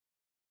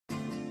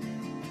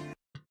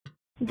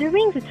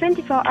During the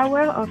 24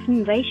 hours of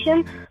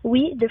innovation,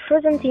 we, the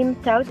Frozen team,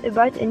 thought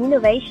about an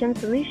innovation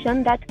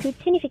solution that could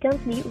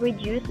significantly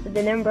reduce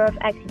the number of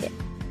accidents.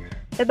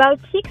 About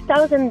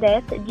 6,000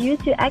 deaths due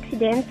to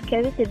accidents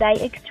caused by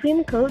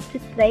extreme cold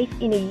took place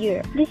in a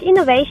year. This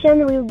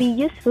innovation will be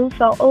useful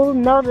for all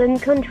northern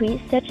countries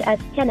such as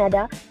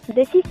Canada.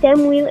 The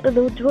system will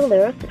allow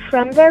dwellers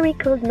from very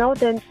cold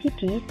northern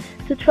cities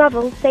to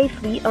travel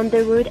safely on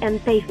the road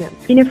and pavement.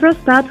 In the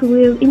first part, we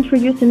will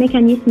introduce a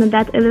mechanism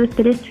that allows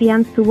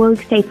pedestrians to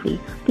walk safely.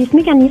 This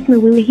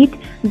mechanism will hit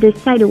the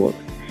sidewalks.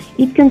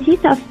 It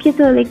consists of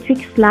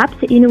piezoelectric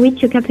slabs in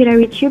which a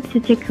capillary tube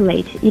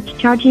circulates. It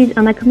charges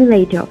an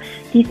accumulator.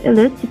 This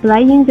allows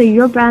supplying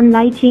the urban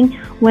lighting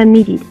when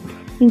needed.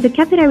 In the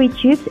capillary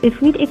tubes, a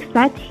fluid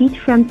extracts heat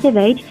from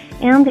sewage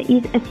and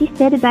is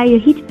assisted by a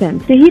heat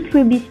pump. The heat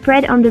will be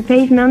spread on the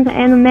pavement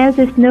and melt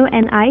the snow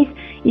and ice.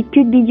 It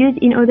could be used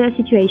in other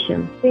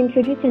situations. We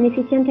introduce an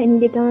efficient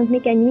and independent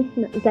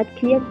mechanism that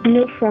clears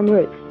snow from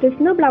roads. The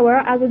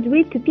snowblower has a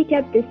drill to pick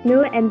up the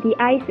snow and the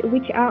ice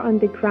which are on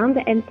the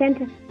ground and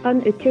send on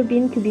a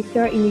turbine to be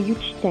stored in a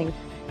huge tank.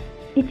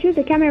 It uses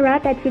a camera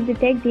that will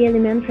detect the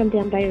elements from the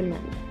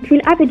environment. It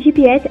will have a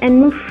GPS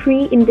and move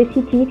free in the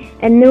city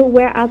and know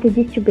where are the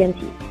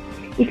disturbances.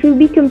 It will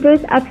be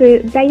composed of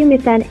a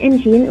biomethane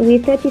engine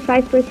with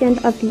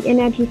 35% of the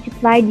energy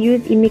supplied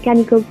used in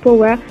mechanical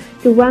power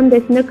to run the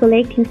snow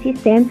collecting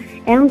system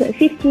and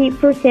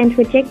 50%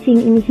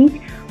 rejecting in heat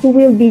who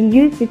will be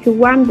used to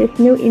warm the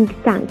snow in the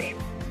tank.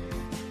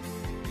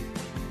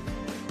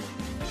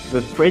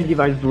 The spray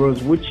device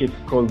draws wood chips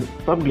called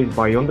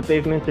stop-gliss on the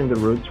pavement and the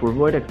road to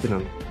avoid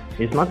accidents.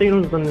 This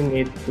material only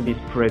needs to be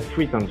spread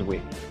 3 times a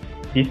week.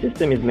 This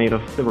system is made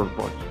of several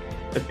parts.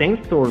 A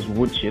tank stores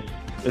wood chips.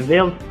 A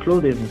valve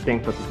closes the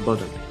tank at its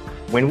bottom.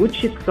 When wood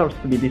chips starts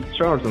to be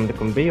discharged on the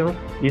conveyor,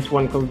 this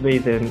one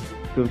conveys them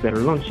to their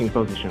launching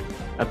position.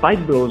 A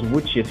pipe blows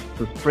wood chips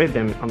to spread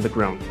them on the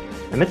ground.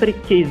 A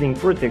metallic casing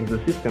protects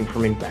the system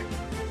from impact.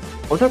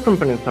 Other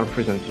components are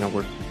present in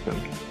our system.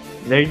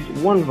 There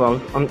is one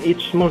valve on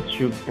each small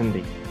tube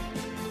ending.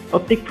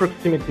 Optic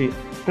proximity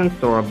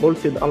sensors are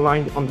bolted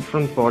aligned on the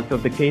front part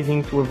of the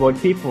casing to avoid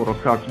people or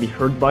cars to be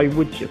hurt by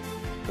wood chips.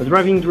 A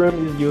driving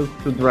drum is used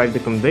to drive the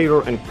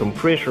conveyor and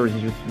compressor is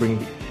used to bring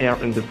the air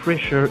and the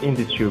pressure in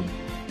the tube.